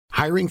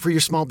Hiring for your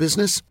small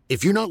business?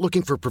 If you're not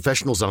looking for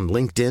professionals on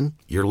LinkedIn,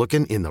 you're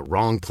looking in the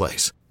wrong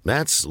place.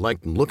 That's like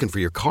looking for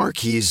your car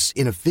keys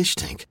in a fish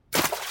tank.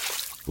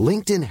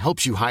 LinkedIn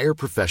helps you hire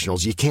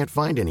professionals you can't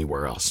find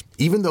anywhere else,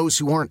 even those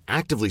who aren't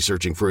actively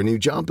searching for a new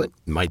job but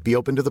might be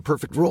open to the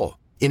perfect role.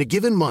 In a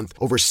given month,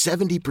 over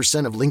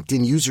 70% of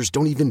LinkedIn users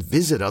don't even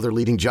visit other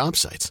leading job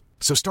sites.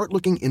 So start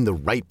looking in the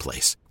right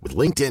place. With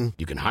LinkedIn,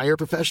 you can hire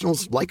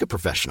professionals like a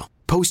professional.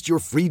 Post your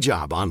free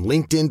job on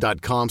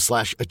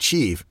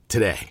linkedin.com/achieve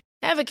today.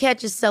 Ever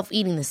catch yourself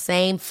eating the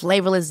same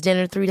flavorless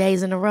dinner 3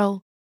 days in a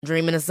row?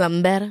 Dreaming of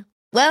something better?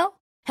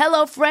 Well,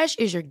 HelloFresh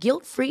is your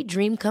guilt-free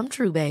dream come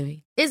true,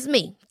 baby. It's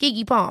me,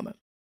 Keke Palmer.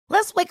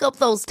 Let's wake up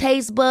those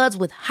taste buds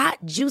with hot,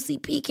 juicy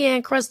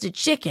pecan-crusted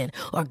chicken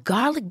or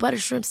garlic butter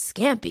shrimp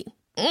scampi.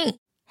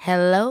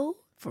 Hello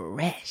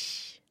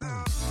Fresh.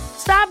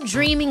 Stop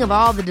dreaming of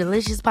all the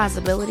delicious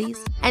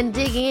possibilities and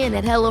dig in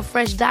at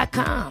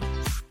HelloFresh.com.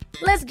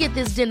 Let's get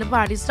this dinner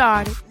party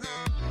started.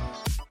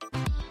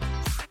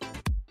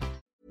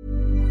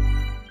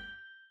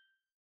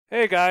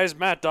 Hey guys,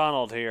 Matt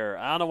Donald here.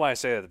 I don't know why I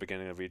say that at the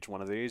beginning of each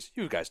one of these.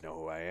 You guys know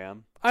who I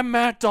am. I'm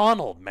Matt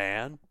Donald,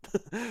 man.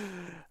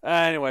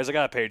 Anyways, I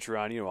got a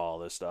Patreon. You know all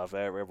this stuff.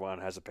 Everyone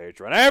has a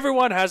Patreon.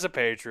 Everyone has a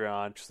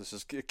Patreon. This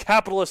is a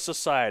capitalist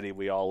society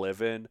we all live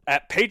in.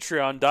 At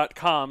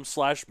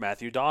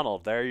patreon.com/Matthew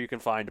Donald. There you can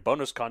find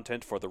bonus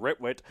content for the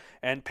Ritwit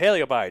and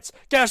Paleobites.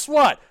 Guess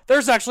what?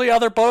 There's actually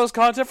other bonus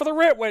content for the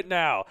Ritwit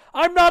now.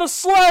 I'm not a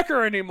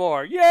slacker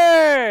anymore.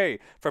 Yay!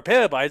 For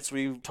Paleobites,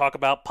 we talk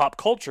about pop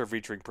culture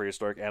featuring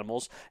prehistoric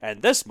animals.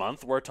 And this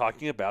month, we're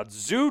talking about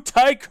Zoo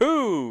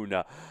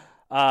Tycoon.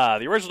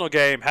 The original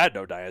game had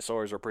no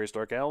dinosaurs or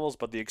prehistoric animals,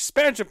 but the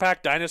expansion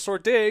pack Dinosaur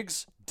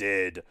Digs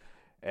did.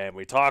 And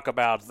we talk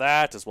about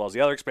that, as well as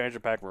the other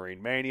expansion pack,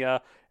 Marine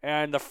Mania,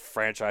 and the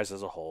franchise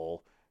as a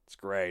whole. It's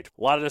great.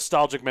 A lot of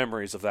nostalgic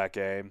memories of that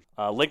game.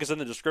 Link is in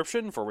the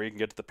description for where you can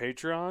get to the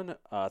Patreon.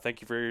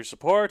 Thank you for your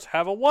support.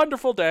 Have a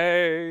wonderful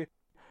day.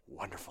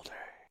 Wonderful day.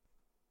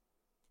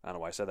 I don't know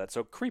why I said that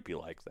so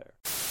creepy-like there.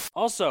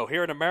 Also,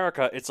 here in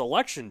America, it's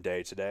election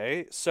day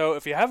today, so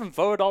if you haven't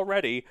voted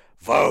already,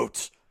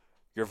 vote!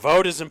 Your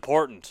vote is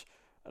important.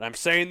 And I'm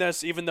saying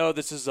this even though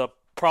this is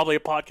probably a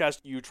podcast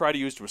you try to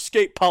use to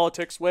escape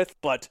politics with,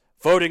 but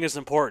voting is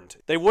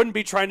important. They wouldn't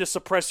be trying to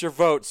suppress your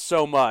vote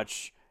so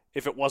much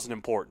if it wasn't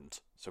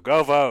important. So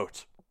go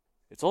vote.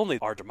 It's only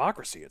our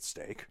democracy at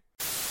stake.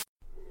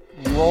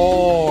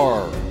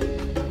 Roar.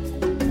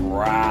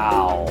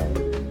 Growl.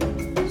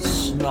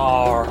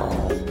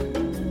 Snarl.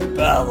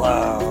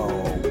 Bellow.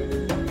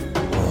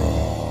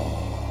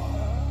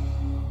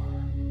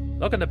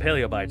 Welcome to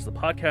Paleobites, the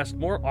podcast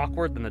more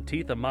awkward than the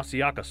teeth of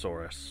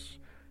Masiakasaurus.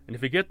 And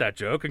if you get that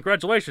joke,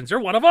 congratulations, you're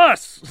one of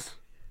us!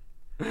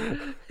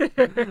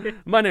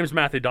 My name's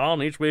Matthew Donald,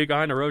 and each week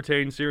I and a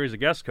rotating series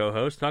of guest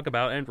co-hosts talk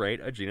about and rate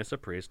a genus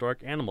of prehistoric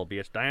animal, be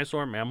it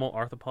dinosaur, mammal,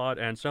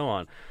 arthropod, and so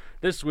on.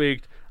 This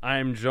week, I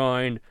am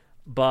joined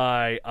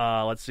by,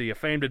 a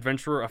famed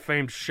adventurer, a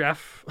famed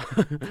chef.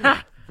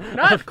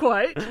 Not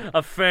quite.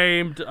 A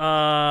famed,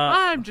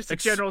 I'm just a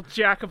general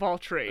jack of all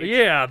trades.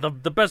 Yeah, the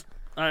best...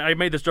 I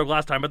made this joke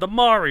last time, but the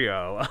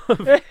Mario.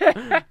 No,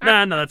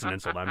 that's an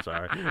insult. I'm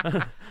sorry.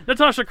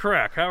 Natasha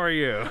Crack, how are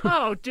you?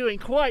 Oh, doing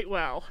quite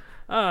well.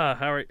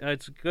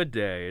 It's a good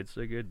day. It's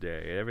a good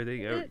day.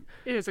 It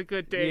is a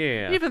good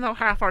day. Yeah. Even though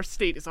half our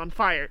state is on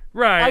fire.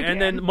 Right, Again.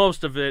 and then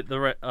most of it,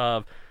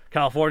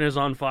 California's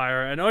on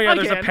fire, and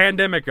there's a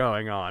pandemic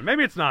going on.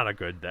 Maybe it's not a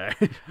good day.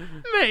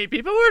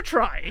 Maybe, but we're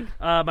trying.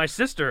 My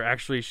sister,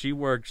 actually, she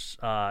works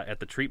at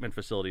the treatment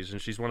facilities,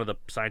 and she's one of the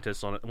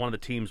scientists on one of the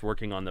teams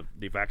working on the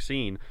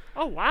vaccine.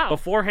 Oh, wow.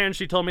 Beforehand,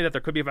 she told me that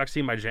there could be a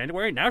vaccine by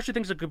January. Now she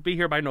thinks it could be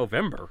here by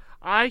November.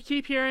 I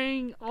keep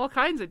hearing all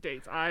kinds of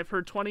dates. I've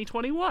heard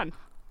 2021.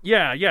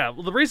 Yeah.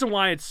 Well, the reason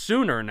why it's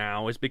sooner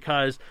now is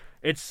because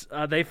it's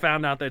they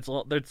found out that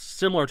it's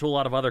similar to a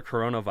lot of other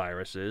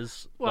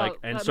coronaviruses,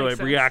 so it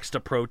reacts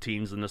to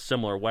proteins in a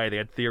similar way. They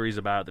had theories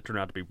about it that turned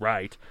out to be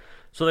right.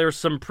 So there's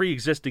some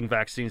pre-existing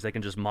vaccines they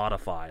can just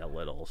modify a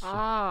little.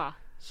 So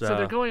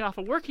they're going off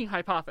a working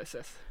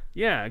hypothesis.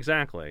 Yeah,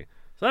 exactly.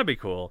 So that'd be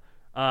cool.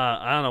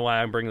 I don't know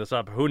why I'm bringing this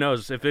up. Who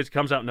knows if it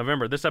comes out in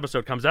November? This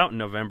episode comes out in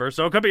November,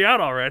 so it could be out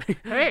already.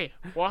 Hey,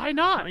 why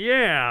not?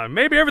 Yeah,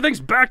 maybe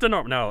everything's back to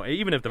normal. No,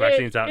 even if the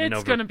vaccine's out in November.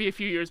 It's going to be a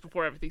few years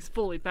before everything's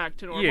fully back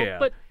to normal, yeah.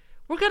 But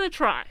we're going to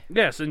try.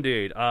 Yes,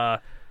 indeed. And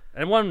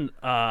one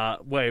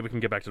way we can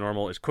get back to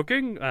normal is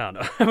cooking. I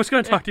don't know. I was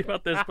going to talk to you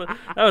about this, but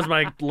that was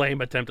my lame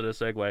attempt at a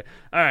segue.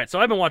 All right, so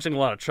I've been watching a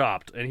lot of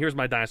Chopped, and here's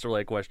my Dinosaur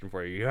Lake question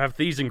for you. You have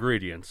these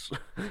ingredients.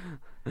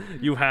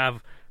 You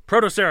have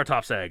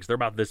Protoceratops eggs. They're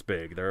about this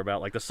big. They're about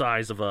like the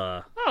size of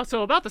a... Oh,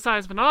 so about the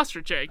size of an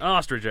ostrich egg.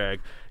 Ostrich egg.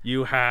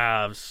 You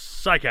have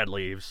cycad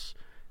leaves,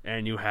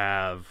 and you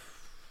have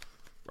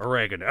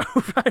oregano.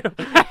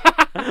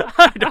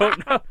 I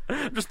don't know.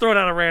 I'm just throwing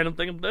out a random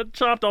thing.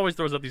 Chopped always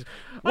throws out these...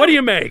 What do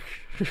you make?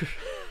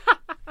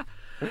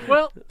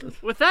 Well,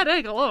 with that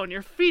egg alone,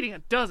 you're feeding a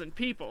dozen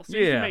people. So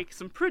you Yeah. can make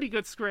some pretty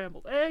good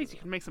scrambled eggs. You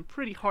can make some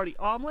pretty hearty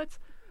omelets.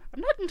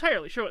 I'm not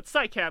entirely sure what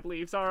cycad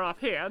leaves are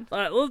offhand.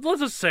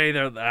 Let's just say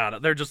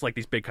they're just like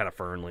these big kind of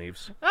fern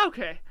leaves.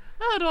 Okay.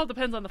 It all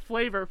depends on the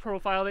flavor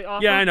profile they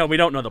offer. Yeah, I know. We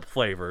don't know the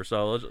flavor,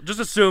 so let's just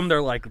assume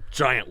they're like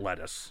giant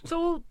lettuce.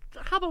 So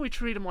how about we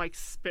treat them like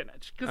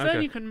spinach? Because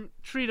then you can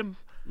treat them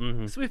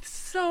with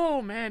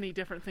so many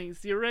different things.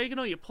 The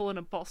oregano, you pull in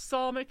a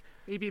balsamic,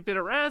 maybe a bit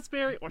of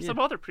raspberry, or some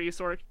other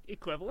prehistoric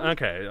equivalent.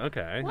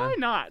 Okay. Why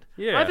not?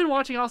 Yeah. I've been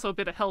watching also a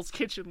bit of Hell's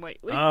Kitchen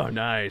lately. Oh,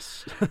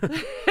 nice.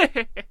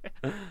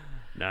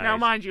 Nice. Now,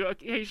 mind you,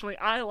 occasionally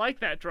I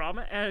like that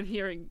drama, and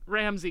hearing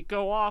Ramsay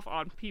go off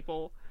on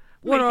people.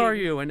 What are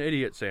you, an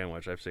idiot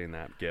sandwich? I've seen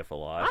that gif a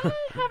lot. I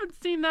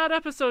haven't seen that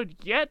episode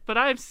yet, but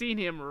I've seen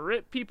him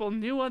rip people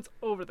new ones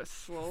over the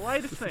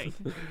slightest thing.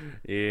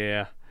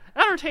 Yeah.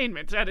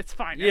 Entertainment at its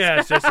finest.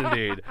 Yes,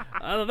 indeed.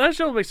 That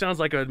show sounds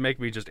like it would make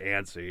me just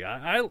antsy.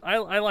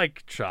 I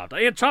like Chopped.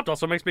 Chopped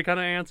also makes me kind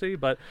of antsy,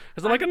 but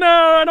because I'm like, no,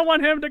 I don't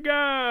want him to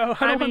go.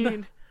 I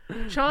mean,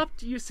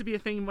 Chopped used to be a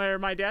thing where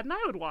my dad and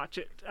I would watch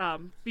it.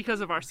 Because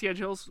of our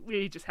schedules,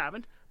 we just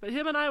haven't. But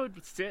him and I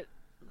would sit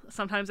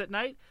sometimes at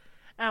night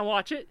and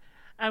watch it,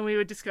 and we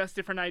would discuss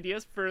different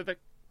ideas for the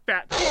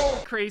bat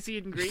crazy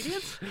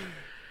ingredients.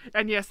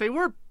 And yes, they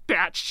were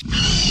bat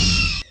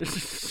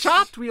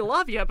Chopped, we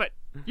love you, but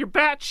you're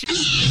bat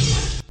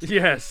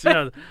Yes,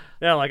 yeah,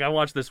 like I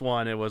watched this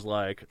one. It was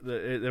like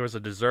there was a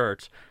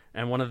dessert,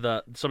 and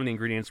some of the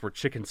ingredients were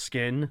chicken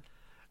skin.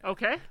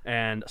 Okay.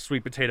 And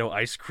sweet potato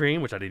ice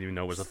cream, which I didn't even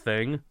know was a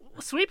thing.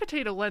 Sweet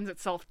potato lends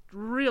itself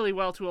really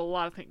well to a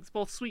lot of things,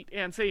 both sweet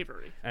and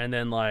savory. And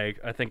then, I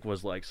think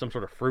was some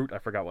sort of fruit. I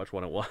forgot which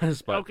one it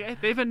was. But okay,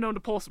 they've been known to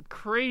pull some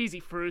crazy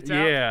fruits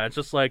out. Yeah, it's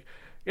just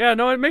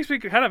it makes me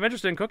kind of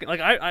interested in cooking.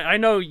 I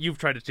know you've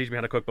tried to teach me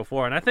how to cook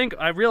before, and I think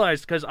I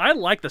realized, because I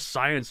like the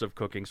science of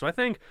cooking, so I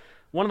think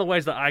one of the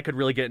ways that I could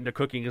really get into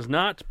cooking is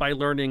not by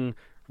learning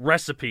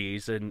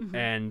recipes and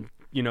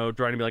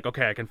trying to be like,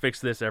 okay, I can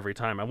fix this every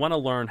time. I want to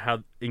learn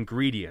how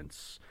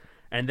ingredients,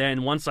 and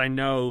then once I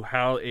know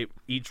how it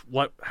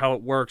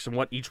works and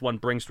what each one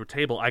brings to a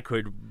table, I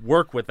could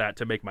work with that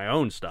to make my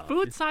own stuff.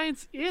 Food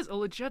science is a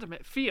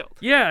legitimate field.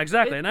 Yeah,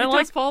 exactly. It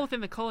does fall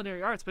within the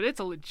culinary arts, but it's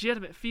a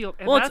legitimate field.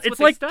 And it's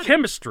like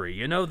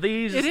chemistry.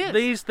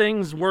 These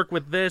things work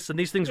with this, and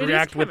these things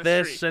react with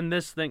this, and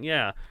this thing.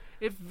 Yeah,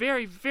 it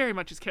very, very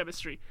much is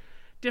chemistry.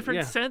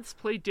 Different scents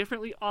play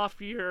differently off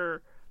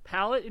your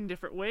palate in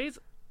different ways.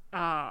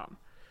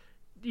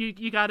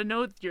 You got to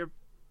know your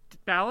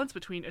balance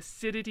between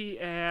acidity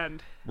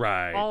and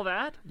all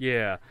that.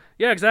 Yeah,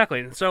 exactly.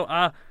 And so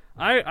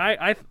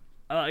I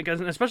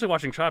especially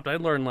watching Chopped, I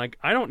learned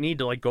I don't need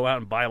to go out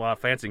and buy a lot of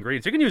fancy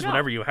ingredients. You can use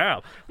whatever you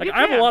have. I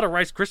have a lot of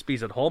Rice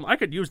Krispies at home. I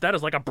could use that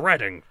as a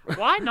breading.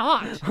 Why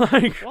not?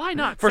 Why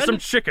not? For some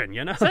chicken,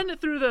 Send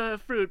it through the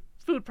food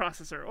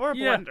processor or a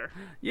blender.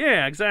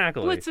 Yeah,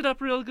 exactly. Blitz it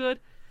up real good.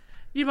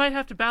 You might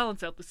have to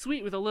balance out the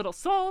sweet with a little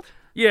salt.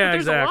 Yeah, but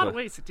there's exactly. a lot of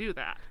ways to do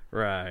that.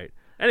 Right.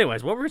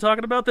 Anyways, what were we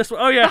talking about this?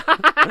 Oh, yeah.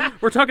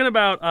 We're talking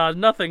about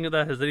nothing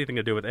that has anything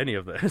to do with any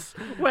of this.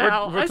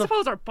 Well, I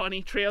suppose our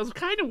bunny trails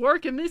kind of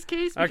work in this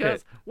case,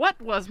 because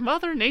what was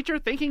Mother Nature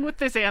thinking with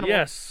this animal?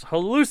 Yes,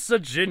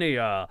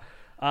 hallucigenia.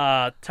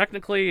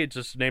 Technically, it's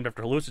just named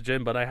after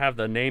hallucinogen, but I have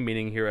the name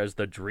meaning here as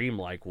the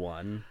dreamlike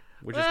one,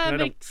 which is kind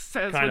makes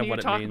sense when you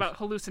talk about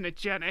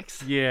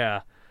hallucinogenics.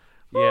 Yeah.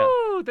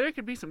 Ooh, there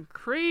could be some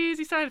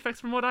crazy side effects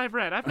from what I've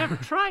read. I've never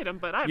tried them,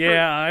 but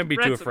I'd be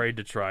too afraid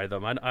to try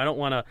them. I don't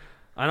want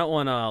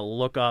to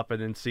look up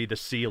and then see the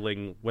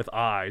ceiling with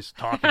eyes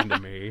talking to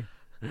me.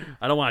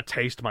 I don't want to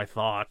taste my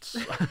thoughts.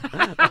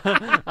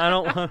 I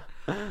don't want.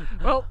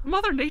 Well,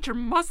 Mother Nature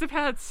must have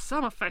had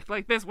some effect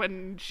like this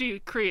when she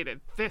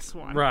created this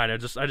one. Right. I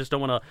just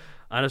don't want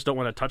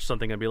to touch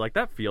something and be like,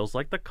 that feels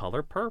like the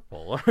color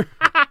purple.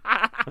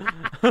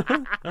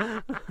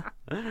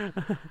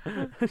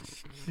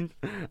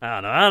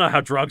 I don't know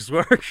how drugs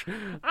work.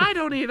 I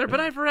don't either, but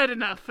I've read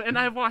enough and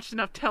I've watched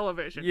enough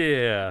television.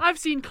 Yeah. I've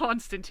seen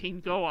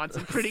Constantine go on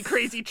some pretty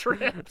crazy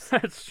trips.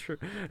 That's true.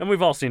 And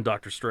we've all seen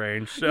Doctor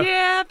Strange. So.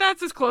 Yeah,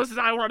 that's as close as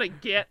I want to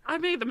get. I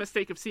made the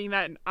mistake of seeing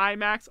that in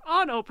IMAX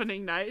on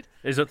opening night.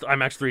 Is it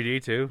IMAX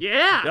 3D too?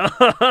 Yeah.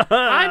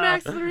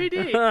 IMAX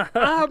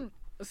 3D.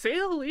 Say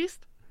the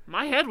least,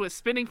 my head was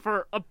spinning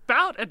for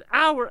about an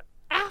hour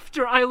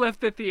after I left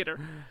the theater.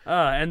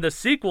 And the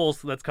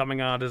sequels that's coming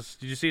out did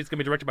you see it's going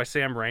to be directed by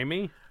Sam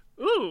Raimi?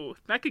 Ooh,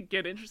 that could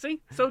get interesting.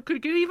 So it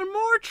could get even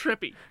more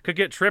trippy. Could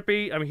get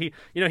trippy. I mean,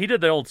 he did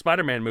the old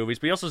Spider-Man movies,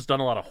 but he also has done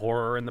a lot of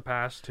horror in the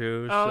past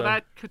too. Oh, so.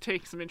 That could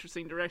take some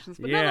interesting directions.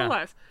 But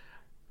nonetheless,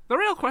 the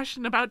real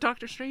question about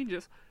Doctor Strange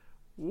is,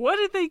 what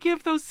did they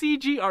give those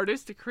CG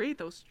artists to create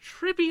those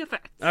trippy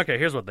effects? Okay,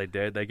 here's what they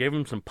did. They gave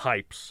them some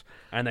pipes,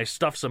 and they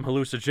stuffed some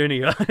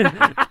hallucigenia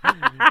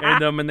in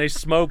them, and they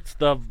smoked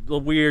the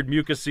weird,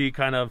 mucusy,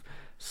 kind of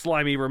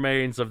slimy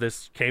remains of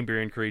this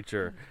Cambrian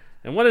creature.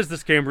 And what is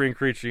this Cambrian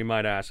creature, you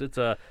might ask? It's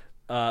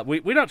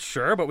we're not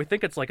sure, but we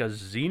think it's like a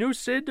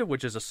xenocid,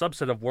 which is a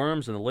subset of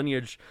worms in the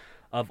lineage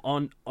of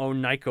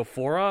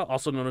Onychophora,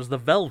 also known as the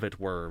velvet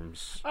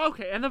worms.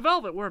 Okay, and the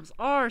velvet worms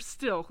are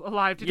still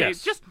alive today.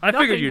 Yes, Just I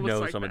figured nothing you'd looks know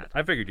like some. that.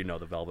 I figured you'd know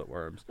the velvet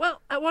worms.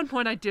 Well, at one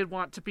point I did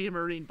want to be a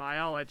marine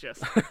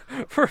biologist.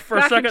 for a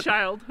Back second, in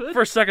childhood.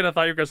 For a second, I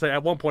thought you were going to say,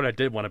 at one point I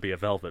did want to be a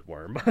velvet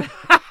worm.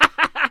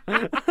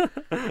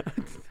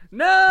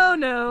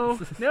 No,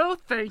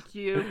 thank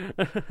you.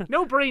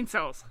 No brain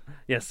cells.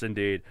 Yes,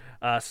 indeed.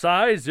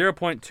 Size,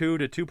 0.2 to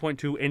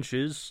 2.2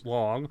 inches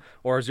long,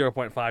 or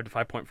 0.5 to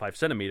 5.5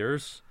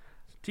 centimeters.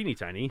 Teeny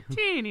tiny.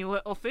 Teeny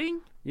little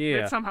thing.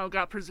 Yeah. That somehow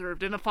got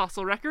preserved in a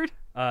fossil record.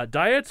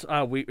 Diet,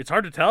 it's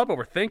hard to tell, but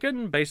we're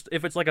thinking,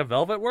 if it's like a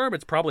velvet worm,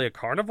 it's probably a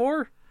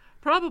carnivore.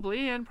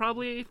 Probably, and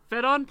probably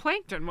fed on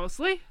plankton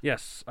mostly.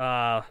 Yes.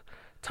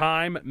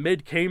 Time,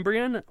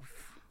 mid-Cambrian,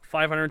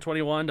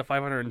 521 to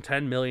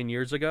 510 million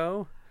years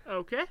ago.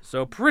 Okay.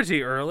 So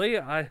pretty early.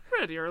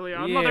 Pretty early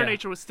on. Yeah. Mother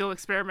Nature was still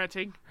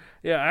experimenting.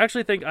 Yeah, I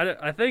actually think not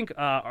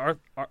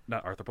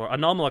Arthropod,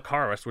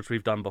 Anomalocaris, which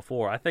we've done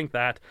before. I think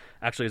that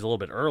actually is a little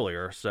bit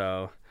earlier.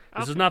 So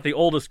this is not the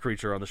oldest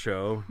creature on the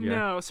show. Yeah.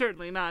 No,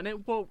 certainly not. And it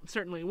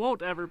certainly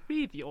won't ever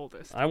be the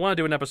oldest. I want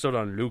to do an episode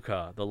on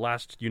Luca, the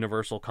last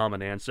universal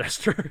common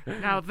ancestor.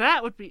 Now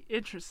that would be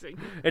interesting.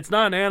 It's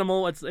not an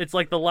animal. It's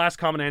like the last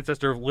common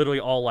ancestor of literally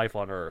all life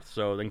on Earth.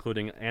 So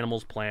including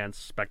animals,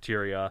 plants,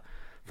 bacteria,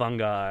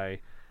 fungi,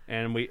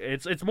 and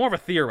it's more of a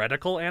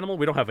theoretical animal.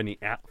 We don't have any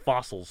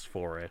fossils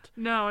for it.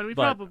 No, and we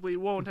probably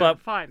won't ever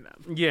find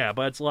them. Yeah,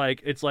 but it's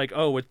like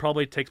it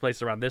probably takes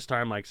place around this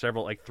time, like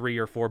 3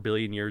 or 4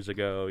 billion years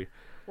ago.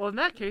 Well, in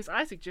that case,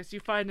 I suggest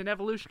you find an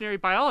evolutionary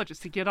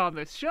biologist to get on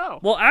this show.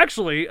 Well,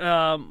 actually,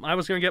 I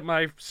was going to get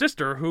my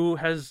sister, who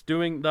is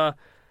doing the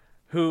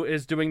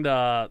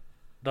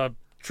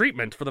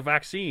treatment for the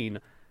vaccine,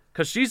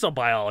 because she's a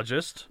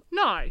biologist.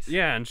 Nice.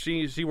 Yeah, and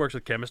she works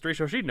with chemistry,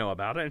 so she'd know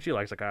about it, and she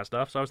likes that kind of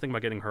stuff. So I was thinking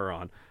about getting her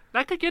on.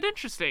 That could get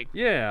interesting.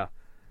 Yeah.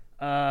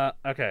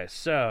 Okay,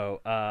 so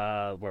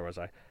where was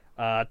I?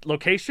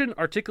 Location: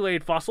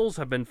 articulated fossils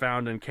have been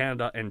found in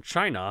Canada and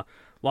China,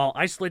 while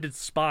isolated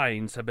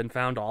spines have been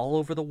found all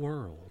over the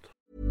world.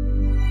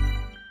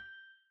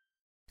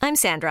 I'm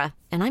Sandra,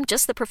 and I'm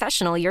just the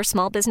professional your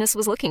small business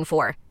was looking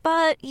for.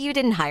 But you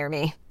didn't hire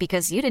me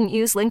because you didn't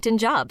use LinkedIn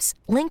Jobs.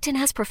 LinkedIn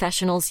has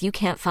professionals you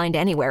can't find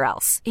anywhere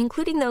else,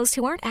 including those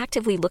who aren't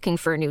actively looking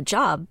for a new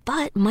job,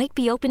 but might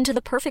be open to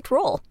the perfect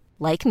role,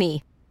 like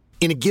me.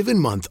 In a given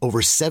month,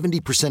 over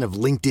 70% of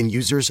LinkedIn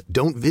users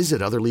don't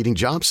visit other leading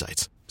job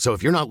sites. So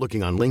if you're not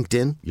looking on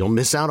LinkedIn, you'll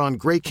miss out on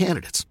great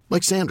candidates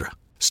like Sandra.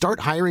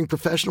 Start hiring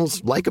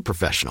professionals like a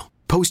professional.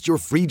 Post your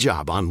free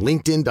job on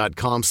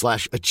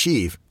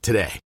linkedin.com/achieve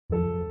today.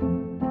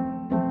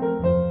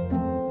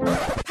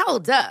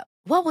 Hold up.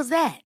 What was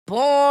that?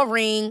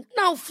 Boring.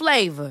 No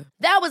flavor.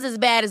 That was as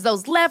bad as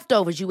those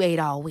leftovers you ate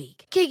all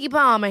week. Keke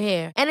Palmer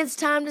here, and it's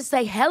time to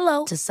say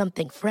hello to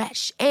something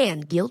fresh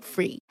and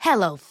guilt-free.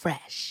 Hello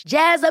Fresh.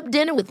 Jazz up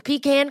dinner with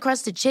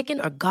pecan-crusted chicken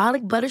or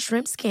garlic butter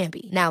shrimp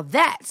scampi. Now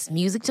that's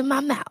music to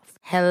my mouth.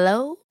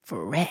 Hello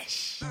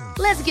Fresh.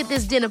 Let's get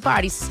this dinner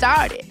party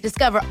started.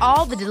 Discover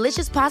all the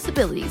delicious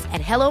possibilities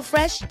at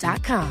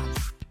hellofresh.com.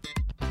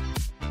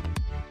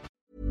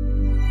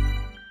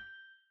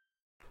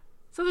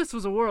 So this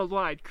was a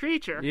worldwide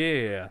creature.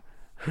 Yeah.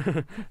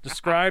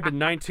 Described in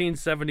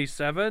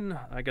 1977.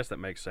 I guess that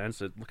makes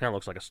sense. It kind of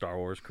looks like a Star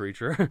Wars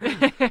creature.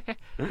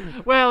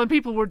 Well, and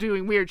people were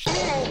doing weird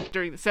shit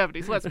during the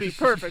 70s, let's be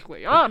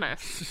perfectly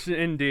honest.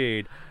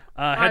 Indeed.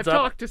 I've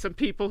talked to some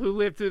people who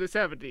lived through the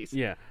 70s.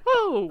 Yeah.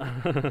 Oh,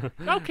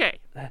 okay.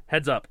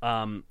 Heads up.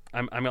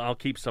 I'll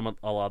keep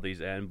a lot of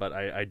these in, but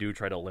I do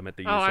try to limit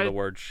the use of the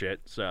word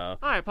shit. So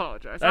I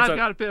apologize. I've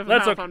got a bit of a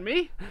mouth on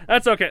me.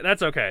 That's okay.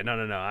 No.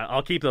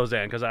 I'll keep those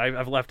in because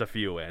I've left a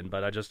few in,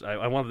 but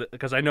I wanted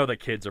because I know that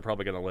kids are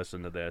probably going to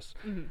listen to this.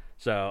 Mm-hmm.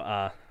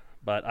 So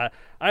but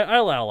I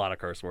allow a lot of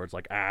curse words,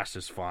 like ass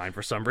is fine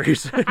for some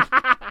reason.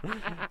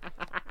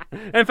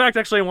 In fact,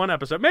 actually, in one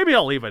episode, maybe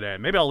I'll leave it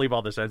in. Maybe I'll leave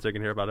all this in so you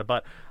can hear about it.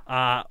 But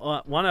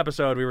one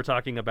episode, we were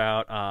talking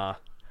about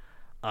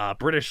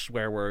British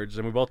swear words,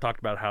 and we both talked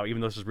about how,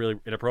 even though this is really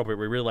inappropriate,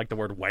 we really like the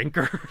word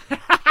wanker.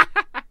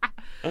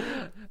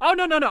 Oh,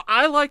 no.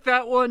 I like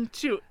that one,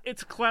 too.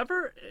 It's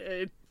clever.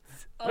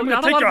 I'm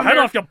going to take your head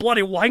off, you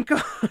bloody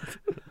wanker.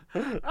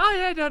 Oh,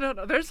 yeah,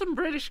 no. There's some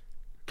British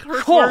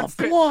curse words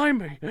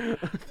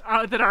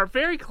that are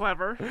very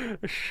clever.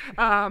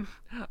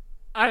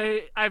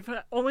 I've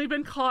only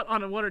been caught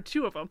on one or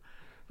two of them,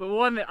 but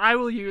one that I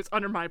will use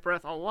under my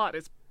breath a lot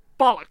is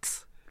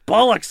bollocks.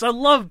 Bollocks! I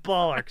love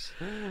bollocks!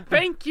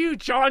 Thank you,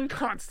 John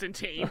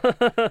Constantine.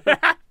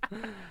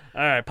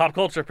 Alright, pop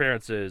culture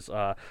appearances.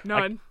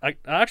 None.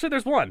 Actually,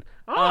 there's one.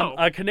 Oh.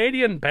 A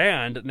Canadian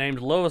band named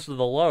Lowest of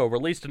the Low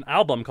released an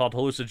album called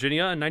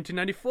Hallucigenia in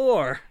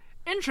 1994.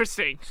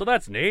 Interesting. So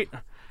that's neat.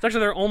 It's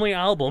actually their only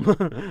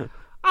album.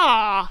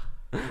 Ah.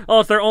 Oh,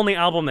 it's their only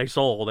album they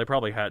sold. They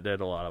probably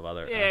did a lot of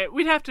other. Yeah,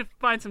 we'd have to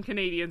find some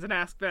Canadians and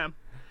ask them.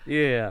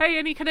 Yeah. Hey,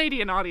 any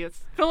Canadian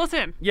audience, fill us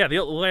in. Yeah,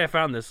 the way I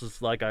found this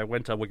is like I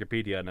went to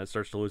Wikipedia and I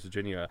searched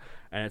hallucinogynia,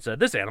 and it said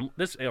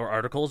this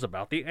article is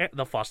about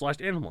the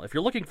fossilized animal. If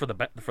you're looking for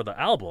the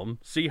album,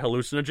 see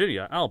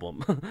hallucinogenia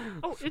album.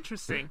 Oh,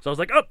 interesting. So I was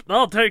like, oh,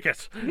 I'll take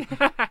it.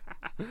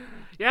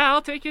 Yeah,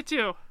 I'll take it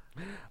too.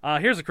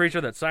 Here's a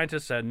creature that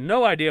scientists had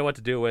no idea what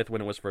to do with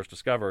when it was first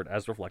discovered,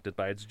 as reflected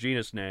by its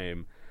genus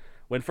name.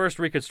 When first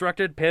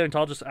reconstructed,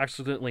 paleontologists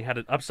accidentally had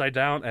it upside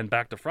down and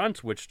back to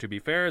front, which, to be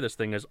fair, this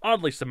thing is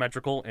oddly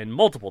symmetrical in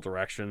multiple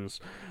directions.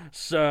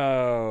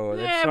 So,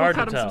 it's Yeah, hard we'll to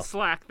cut him tell. some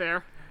slack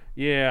there.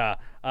 Yeah.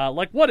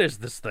 Like, what is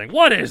this thing?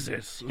 What is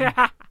this?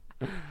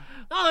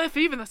 Well, if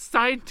even the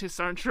scientists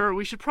aren't sure,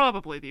 we should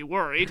probably be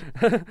worried.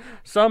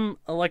 Some,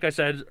 like I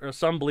said,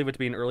 some believe it to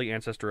be an early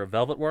ancestor of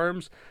velvet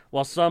worms,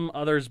 while some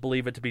others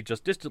believe it to be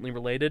just distantly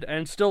related,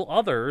 and still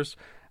others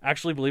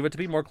actually believe it to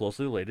be more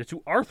closely related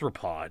to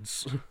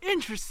arthropods.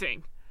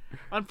 Interesting.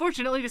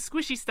 Unfortunately, the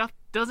squishy stuff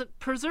doesn't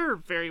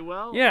preserve very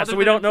well. Yeah, other so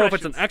we than don't know if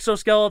it's an impressions.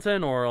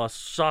 exoskeleton or a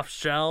soft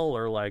shell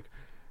or like,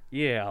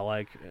 yeah,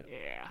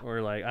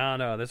 or like I don't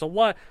know. There's a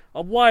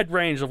wide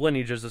range of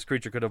lineages this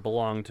creature could have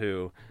belonged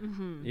to.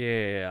 Mm-hmm.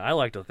 Yeah, I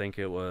like to think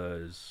it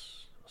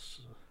was.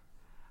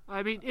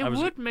 I mean, it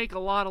would make a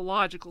lot of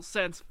logical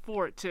sense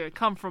for it to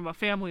come from a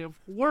family of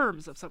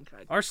worms of some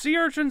kind. Are sea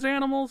urchins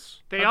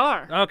animals? They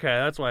are. Okay,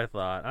 that's what I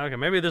thought. Okay,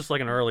 maybe this is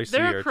like an early sea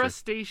They're a urchin.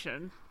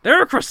 crustacean.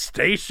 They're a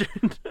crustacean.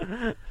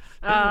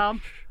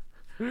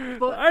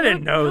 But I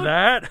didn't know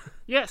that.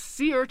 Yes,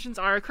 sea urchins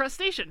are a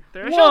crustacean.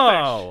 They're a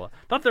shellfish. Whoa!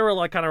 Thought they were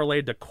like kind of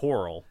related to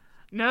coral.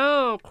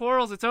 No,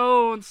 coral's its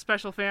own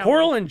special family.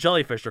 Coral and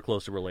jellyfish are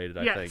closely related,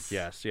 I Yes. think.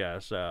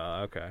 Yes.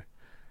 Okay.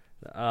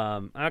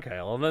 Okay.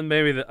 Well, then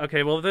maybe.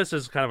 Okay. Well, this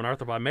is kind of an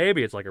arthropod.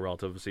 Maybe it's like a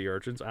relative of sea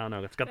urchins. I don't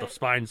know. It's got the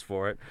spines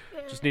for it.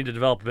 Just need to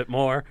develop a bit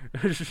more.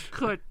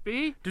 Could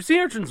be. Do sea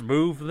urchins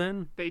move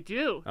then? They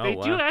do. Oh, They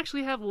do wow.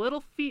 actually have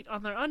little feet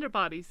on their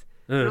underbodies.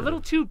 They're Ugh.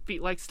 little tube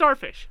feet, like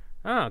starfish.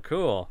 Oh,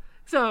 cool.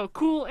 So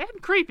cool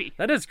and creepy.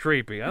 That is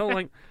creepy. I don't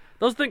like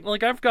those things.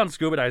 Like I've gone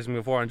scuba diving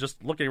before and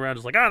just looking around,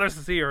 just like, there's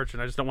a sea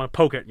urchin. I just don't want to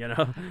poke it, you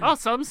know. Oh,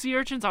 some sea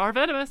urchins are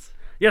venomous.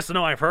 Yes,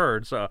 no, I've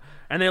heard. So,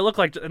 and they look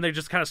like, and they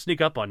just kind of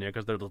sneak up on you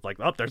because they're just like,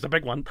 oh, there's a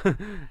big one.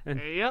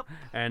 Yep.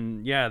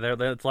 And yeah,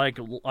 it's like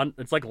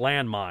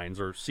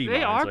landmines or sea They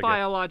mines. are I guess.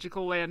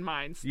 biological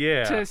landmines.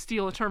 Yeah. To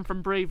steal a term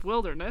from Brave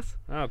Wilderness.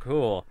 Oh,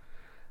 cool.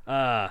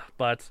 So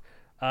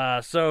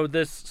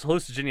this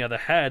hallucinogenia, the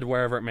head,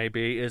 wherever it may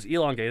be, is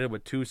elongated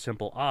with two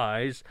simple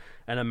eyes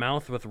and a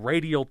mouth with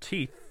radial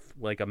teeth,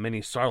 like a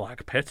mini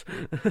sarlacc pit,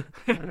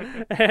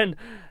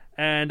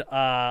 and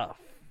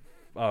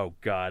oh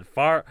god,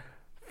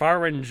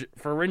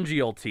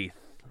 pharyngeal teeth.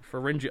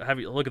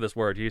 Look at this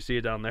word. Do you see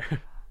it down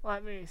there?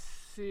 Let me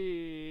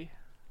see.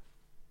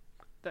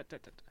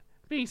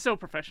 Being so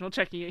professional,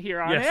 checking it here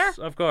on air. Yes,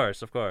 of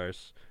course.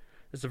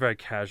 It's a very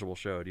casual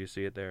show. Do you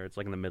see it there? It's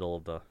like in the middle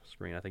of the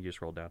screen. I think you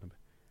scroll down a bit.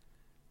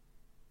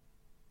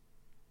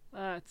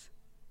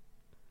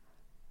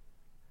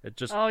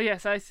 Oh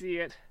yes, I see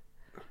it.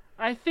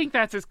 I think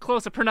that's as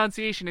close a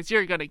pronunciation as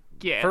you're gonna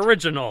get.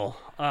 Pharyngeal.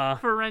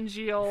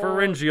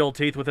 Pharyngeal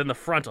Teeth within the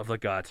front of the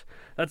gut.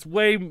 That's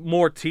way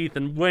more teeth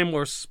and way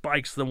more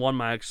spikes than one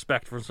might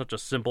expect from such a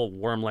simple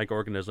worm-like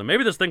organism.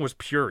 Maybe this thing was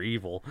pure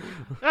evil.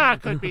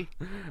 Could be.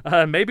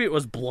 Maybe it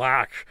was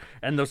black,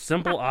 and those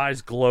simple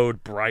eyes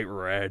glowed bright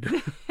red.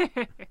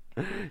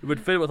 It would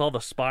fit with all the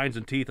spines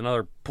and teeth and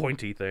other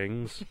pointy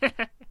things.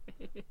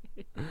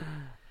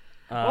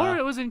 Or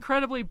it was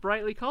incredibly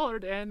brightly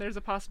colored, and there's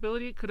a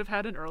possibility it could have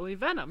had an early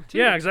venom, too.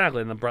 Yeah,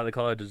 exactly. And the brightly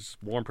colored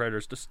just warn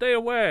predators to stay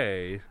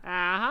away.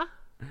 Uh-huh.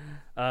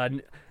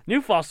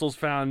 New fossils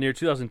found near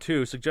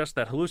 2002 suggest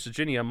that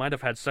hallucinogenia might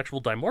have had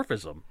sexual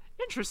dimorphism,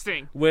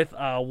 Interesting. with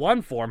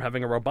one form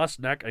having a robust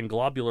neck and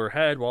globular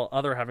head, while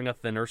other having a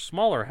thinner,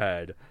 smaller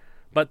head.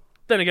 But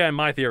then again,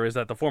 my theory is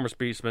that the former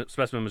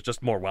specimen was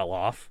just more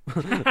well-off.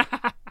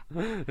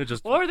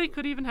 Or they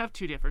could even have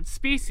two different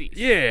species.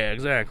 Yeah,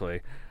 exactly.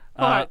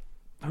 But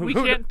we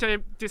who can't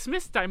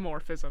dismiss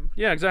dimorphism.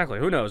 Yeah, exactly.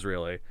 Who knows,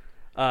 really?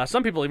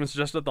 Some people even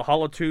suggest that the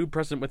hollow tube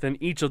present within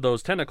each of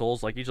those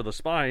tentacles, like each of the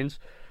spines,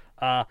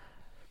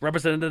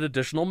 represented an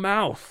additional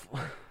mouth.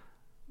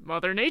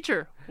 Mother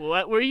Nature,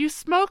 what were you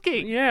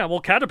smoking? Yeah, well,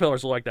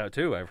 caterpillars are like that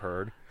too, I've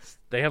heard.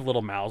 They have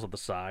little mouths at the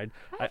side.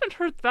 I haven't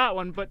heard that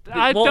one, but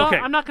okay.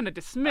 I'm not going to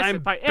dismiss I'm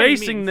it by any means.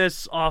 basing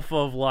this off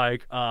of,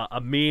 like, a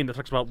meme that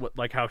talks about,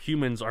 like, how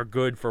humans are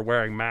good for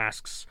wearing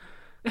masks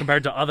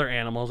compared to other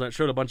animals, and it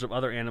showed a bunch of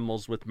other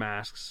animals with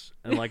masks,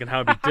 and like, and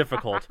how it'd be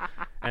difficult.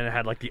 And it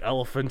had like the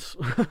elephant,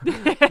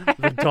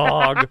 the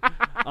dog,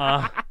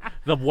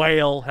 the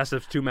whale has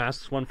two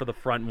masks, one for the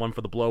front and one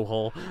for the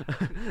blowhole.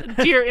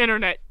 Dear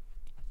internet,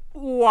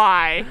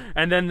 why?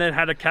 And then it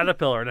had a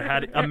caterpillar, and it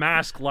had a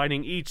mask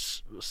lining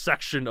each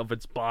section of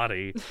its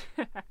body.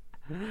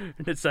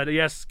 And it said,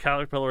 yes,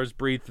 caterpillars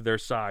breathe through their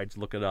sides.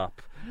 Look it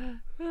up.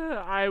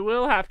 I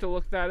will have to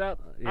look that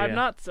up. Yeah. I'm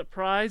not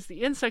surprised.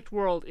 The insect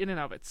world in and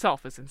of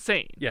itself is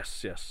insane.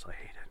 Yes, I hate insects. I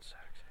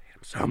hate them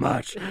So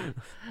much.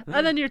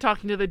 And then you're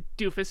talking to the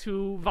doofus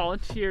who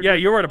volunteered. Yeah,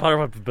 you were at a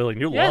butterfly pavilion.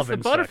 You yes, love the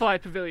insects. butterfly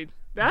pavilion.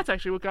 That's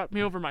actually what got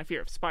me over my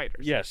fear of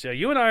spiders. Yes, yeah,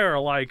 you and I are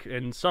alike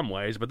in some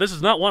ways, but this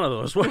is not one of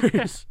those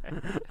ways.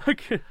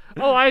 Okay.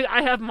 Oh,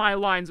 I have my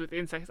lines with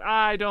insects.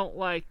 I don't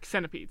like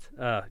centipedes.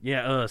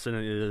 Anyways,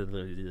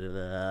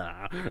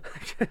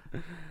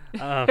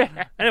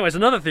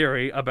 another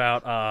theory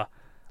about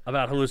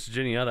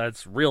hallucinogynia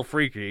that's real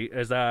freaky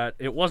is that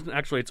it wasn't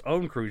actually its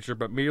own creature,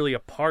 but merely a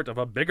part of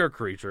a bigger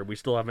creature we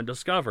still haven't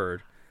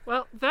discovered.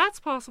 Well,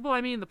 that's possible.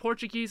 I mean, the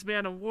Portuguese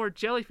man of war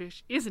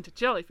jellyfish isn't a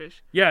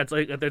jellyfish. Yeah, it's a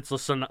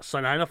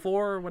cyanophore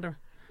or whatever.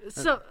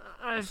 So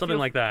Something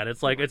like that.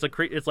 It's like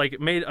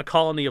it made a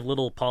colony of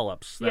little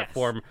polyps that Yes.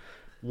 form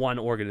one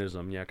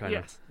organism. Yeah, kind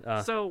Yes.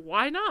 of. So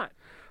why not?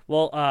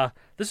 Well,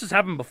 this has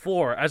happened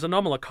before, as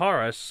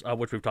Anomalocaris,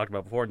 which we've talked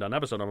about before and done an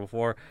episode on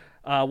before,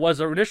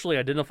 was initially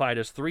identified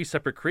as 3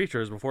 separate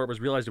creatures before it was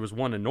realized it was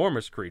one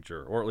enormous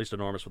creature, or at least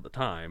enormous for the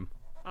time.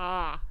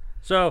 Ah.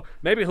 So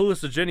maybe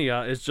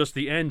hallucinogynia is just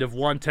the end of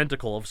one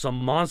tentacle of some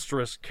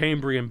monstrous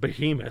Cambrian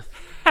behemoth,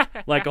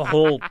 like a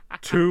whole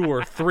 2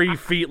 or 3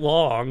 feet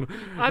long.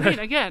 I mean,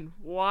 again,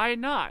 why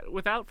not?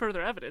 Without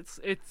further evidence,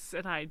 it's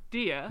an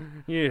idea,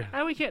 Yeah,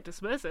 and we can't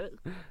dismiss it.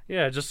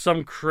 yeah, just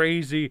some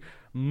crazy,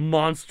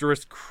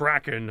 monstrous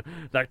kraken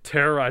that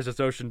terrorizes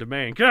ocean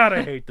domain. God,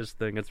 I hate this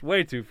thing. It's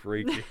way too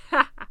freaky.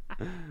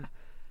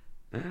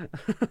 But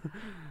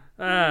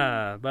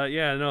yeah,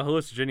 no,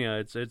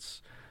 hallucinogynia.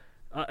 It's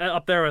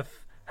up there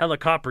with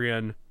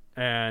Helicoprion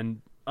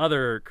and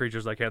other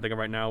creatures I can't think of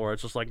right now, where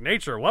it's just like,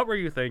 nature, what were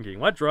you thinking?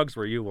 What drugs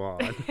were you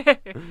on?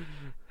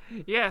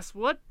 Yes,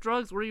 what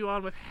drugs were you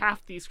on with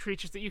half these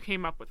creatures that you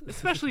came up with,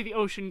 especially the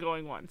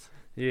ocean-going ones?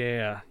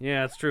 Yeah,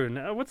 it's true.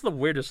 Now, what's the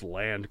weirdest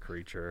land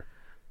creature?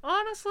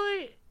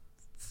 Honestly,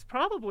 it's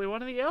probably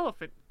one of the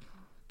elephant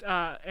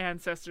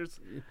ancestors.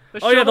 The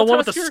one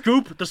with the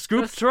shovel-tusker.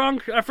 scoop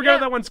trunk? I forget what Yeah.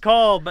 that one's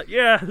called, but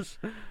yes.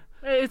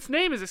 Its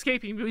name is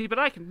escaping me, but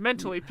I can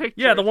mentally picture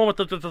Yeah, the it. one with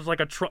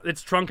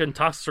its trunk and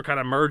tusks are kind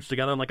of merged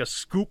together in like a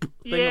scoop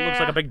thing that looks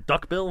like a big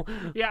duckbill.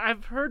 Yeah,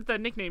 I've heard the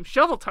nickname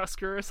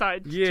Shovel-tusker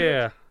aside.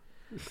 Yeah.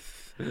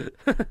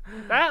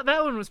 That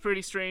one was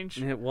pretty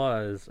strange. It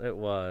was. All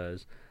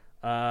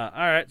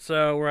right,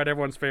 so we're at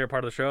everyone's favorite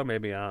part of the show.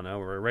 Maybe, I don't know,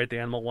 we're rate the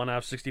animal 1 out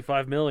of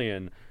 65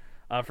 million.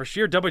 For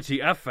sheer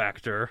WTF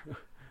factor,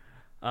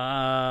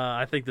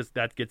 I think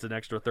that gets an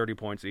extra 30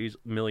 points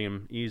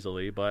million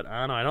easily, but I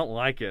don't know, I don't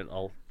like it.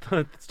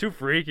 It's too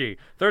freaky.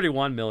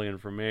 31 million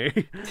for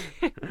me.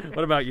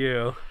 What about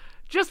you?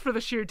 Just for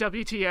the sheer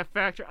WTF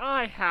factor,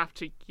 I have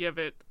to give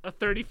it a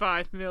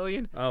 35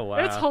 million. Oh, wow.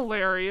 It's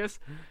hilarious.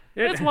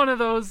 It's one of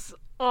those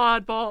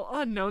oddball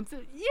unknowns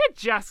that you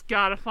just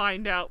gotta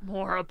find out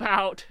more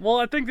about. Well,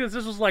 I think this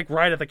was like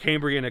right at the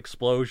Cambrian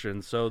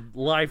explosion, so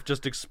life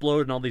just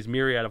exploded in all these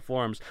myriad of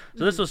forms.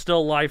 So this was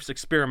still life's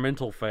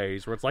experimental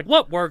phase, where it's like,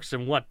 what works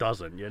and what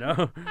doesn't, you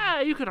know?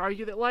 You could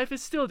argue that life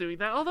is still doing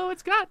that, although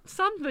it's got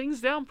some things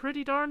down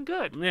pretty darn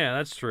good. Yeah,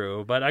 that's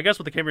true. But I guess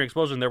with the Cambrian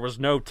explosion, there was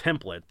no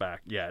template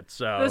back yet,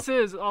 so... This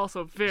is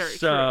also very true.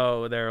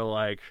 So they're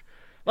like,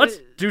 let's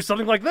do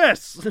something like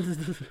this.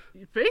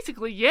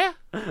 Basically, yeah.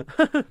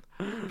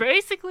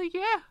 Basically,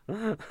 yeah.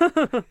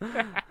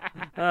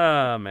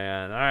 Oh,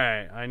 man. All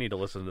right. I need to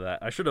listen to that.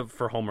 I should have,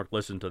 for homework,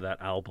 listened to that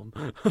album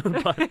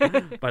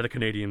by the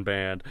Canadian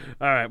band.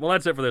 All right. Well,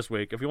 that's it for this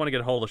week. If you want to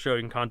get a hold of the show,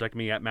 you can contact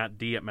me at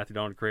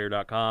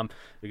mattd@matthewdoncreator.com.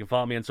 You can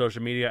follow me on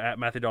social media at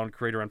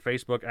MatthewDonCreator on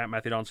Facebook, at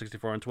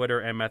MatthewDon64 on Twitter,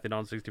 and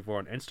MatthewDon64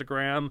 on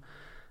Instagram.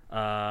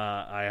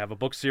 I have a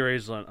book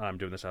series on, I'm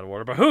doing this out of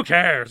order, but who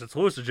cares? It's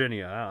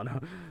hallucinogynia. I don't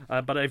know.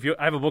 But I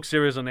have a book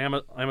series on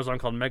Amazon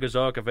called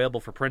Megazoic, available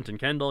for print and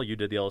Kindle. You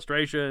did the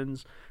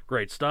illustrations.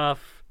 Great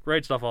stuff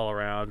all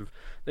around.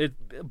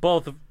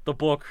 Both the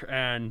book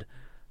and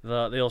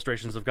the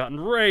illustrations have gotten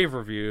rave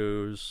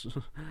reviews.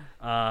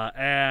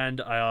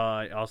 And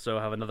I also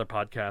have another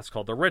podcast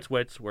called The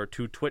Ritwit, where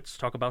 2 twits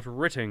talk about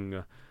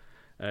writing.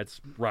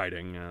 It's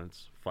writing.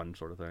 It's a fun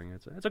sort of thing.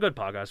 It's a good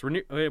podcast.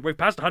 We've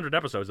passed 100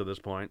 episodes at this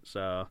point,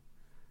 so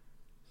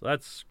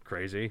that's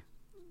crazy.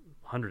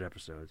 100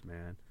 episodes,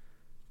 man.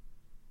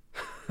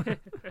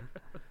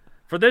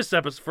 For this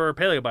episode, for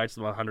Paleobites,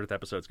 the 100th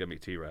episode is gonna be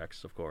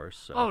T-Rex, of course.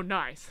 So. Oh,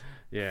 nice.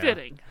 Yeah.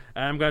 Fitting.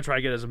 And I'm gonna try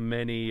to get as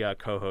many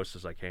co-hosts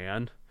as I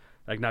can.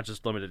 Like, not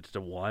just limited to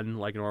one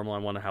like normal. I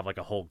want to have like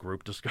a whole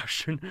group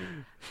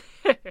discussion.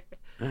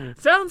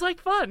 Sounds like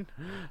fun.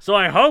 So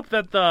I hope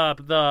that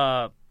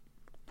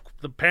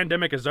the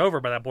pandemic is over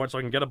by that point, so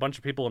I can get a bunch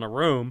of people in a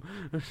room.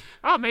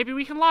 Oh, maybe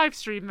we can live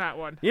stream that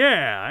one.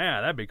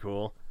 Yeah, that'd be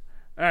cool.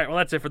 All right, well,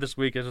 that's it for this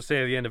week. As I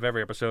say at the end of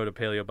every episode of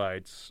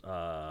Paleobites,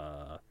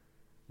 I'm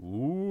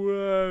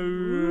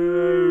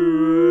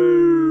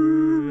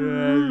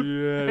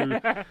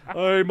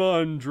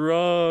on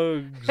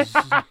drugs.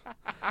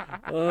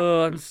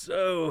 Oh, I'm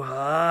so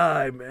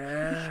high,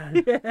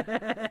 man.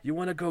 You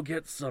want to go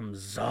get some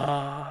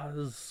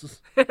Zaz?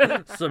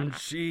 Some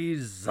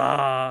cheese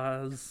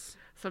Zaz?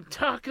 Some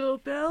Taco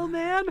Bell,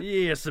 man?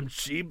 Yeah, some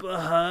Chiba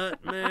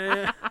Hut,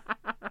 man.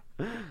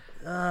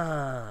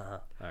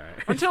 All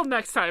right. Until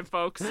next time,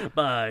 folks.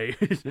 Bye.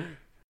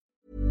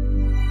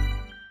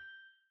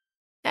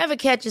 Ever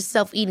catch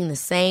yourself eating the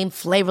same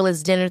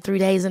flavorless dinner 3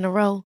 days in a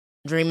row?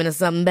 Dreaming of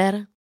something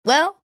better?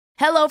 Well,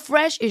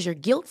 HelloFresh is your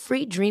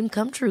guilt-free dream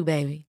come true,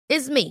 baby.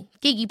 It's me,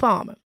 Keke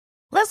Palmer.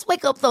 Let's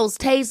wake up those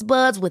taste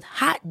buds with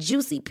hot,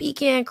 juicy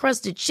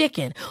pecan-crusted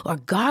chicken or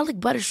garlic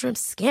butter shrimp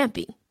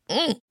scampi.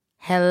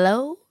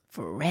 Hello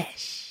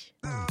Fresh.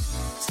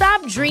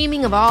 Stop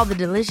dreaming of all the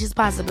delicious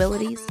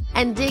possibilities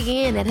and dig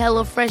in at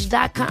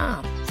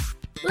HelloFresh.com.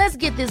 Let's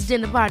get this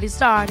dinner party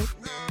started.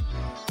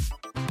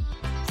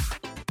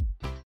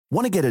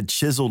 Want to get a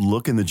chiseled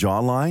look in the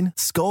jawline?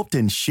 Sculpt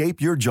and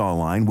shape your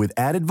jawline with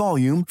added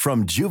volume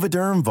from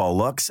Juvederm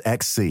Volux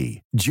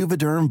XC.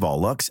 Juvederm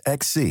Volux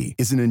XC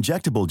is an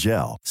injectable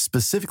gel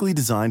specifically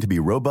designed to be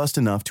robust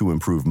enough to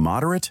improve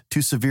moderate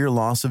to severe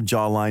loss of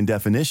jawline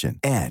definition.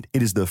 And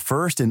it is the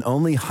first and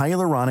only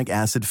hyaluronic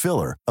acid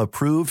filler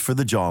approved for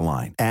the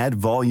jawline. Add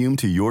volume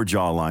to your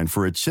jawline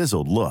for a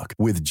chiseled look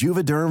with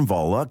Juvederm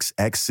Volux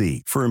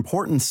XC. For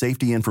important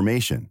safety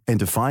information and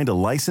to find a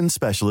licensed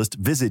specialist,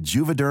 visit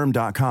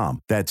Juvederm.com.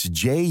 That's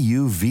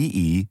Juvederm.com.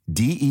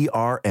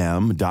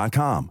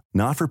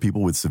 Not for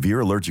people with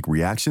severe allergic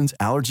reactions,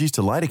 allergies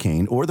to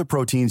lidocaine, or the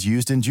proteins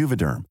used in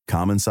Juvederm.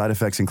 Common side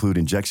effects include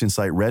injection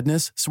site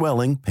redness,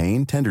 swelling,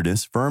 pain,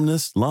 tenderness,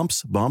 firmness,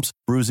 lumps, bumps,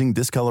 bruising,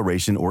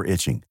 discoloration, or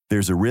itching.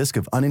 There's a risk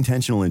of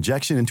unintentional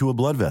injection into a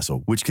blood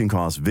vessel, which can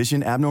cause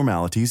vision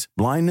abnormalities,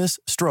 blindness,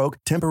 stroke,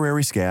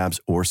 temporary scabs,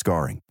 or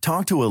scarring.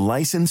 Talk to a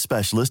licensed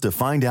specialist to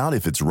find out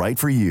if it's right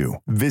for you.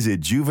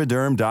 Visit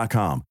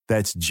Juvederm.com.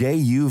 That's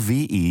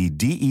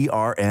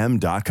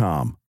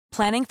Juvederm.com.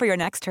 Planning for your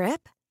next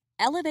trip?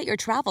 Elevate your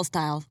travel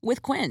style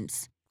with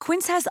Quince.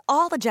 Quince has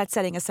all the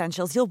jet-setting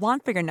essentials you'll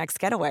want for your next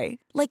getaway,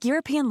 like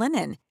European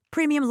linen,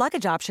 premium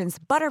luggage options,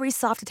 buttery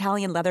soft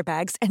Italian leather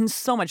bags, and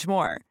so much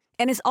more.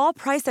 And is all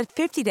priced at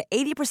 50 to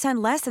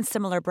 80% less than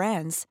similar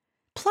brands.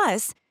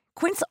 Plus,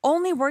 Quince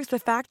only works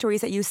with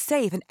factories that use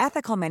safe and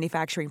ethical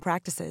manufacturing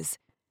practices.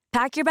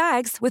 Pack your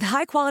bags with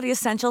high-quality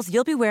essentials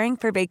you'll be wearing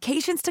for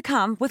vacations to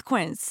come with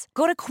Quince.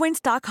 Go to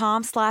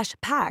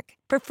quince.com/pack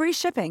for free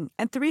shipping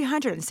and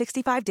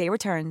 365-day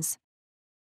returns.